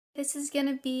This is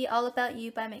gonna be All About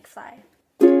You by McFly.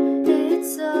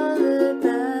 It's all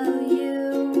about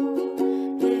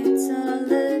you. It's all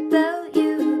about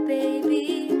you,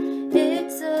 baby.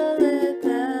 It's all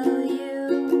about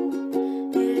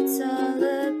you. It's all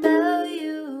about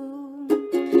you.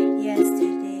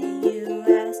 Yesterday you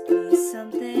asked me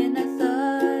something I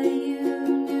thought you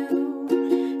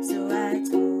knew. So I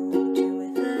told you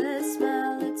with a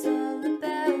smile, it's all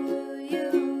about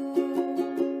you.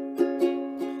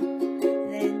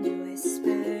 Then you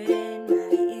whispered in my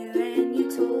ear and you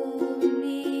told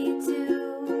me to.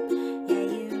 Yeah,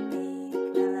 you make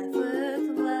my life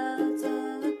worthwhile, it's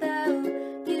all about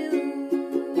you.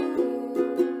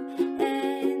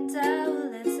 And I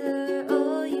will answer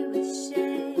all your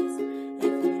wishes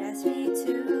if you'd ask me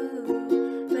to.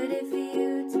 But if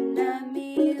you deny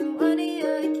me one of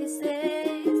your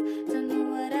kisses, don't know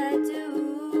what I do.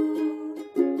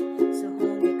 So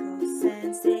hold me close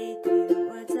and say the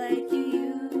words like you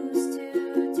used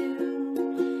to do.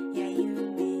 Yeah, you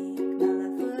make my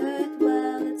life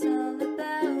worthwhile, it's all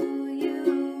about you.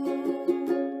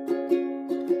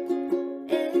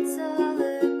 It's all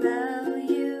about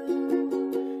you.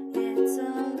 It's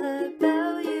all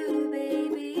about you,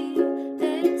 baby.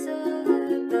 It's all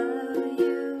about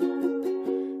you.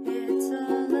 It's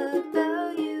all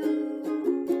about you.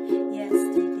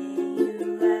 Yesterday you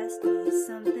asked me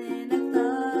something I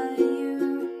thought you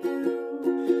knew.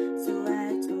 So I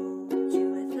told you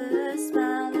with a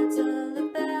smile, it's all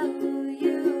about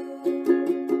you.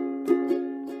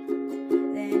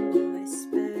 Then you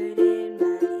whispered in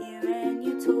my ear and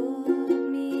you told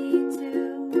me to.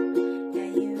 Yeah,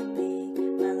 you make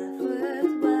my life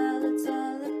worthwhile, it's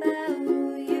all about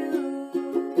you.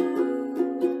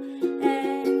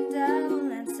 And I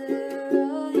will answer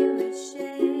all your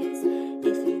wishes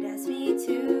if you'd ask me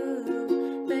to.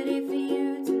 But if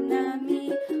you deny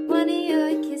me one of your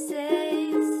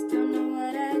kisses, don't know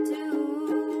what I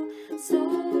do. So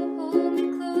hold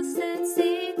me close and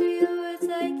say the words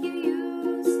like you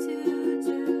used to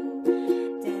do.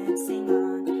 Dancing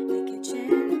on the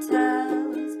kitchen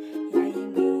tiles, yeah, you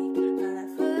make my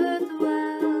life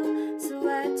worthwhile. So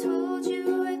I told you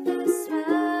with a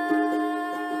smile,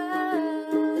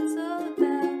 it's all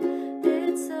about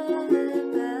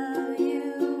you.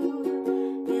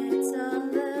 It's all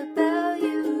about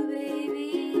you,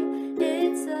 baby.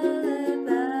 It's all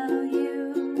about you.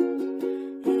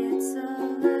 It's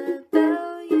all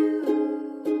about you.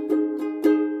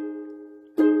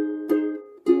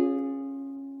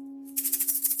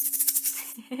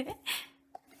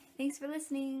 Thanks for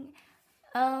listening.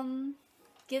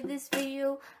 Give this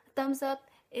video a thumbs up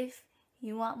if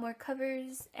you want more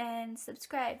covers, and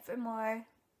subscribe for more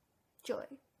joy.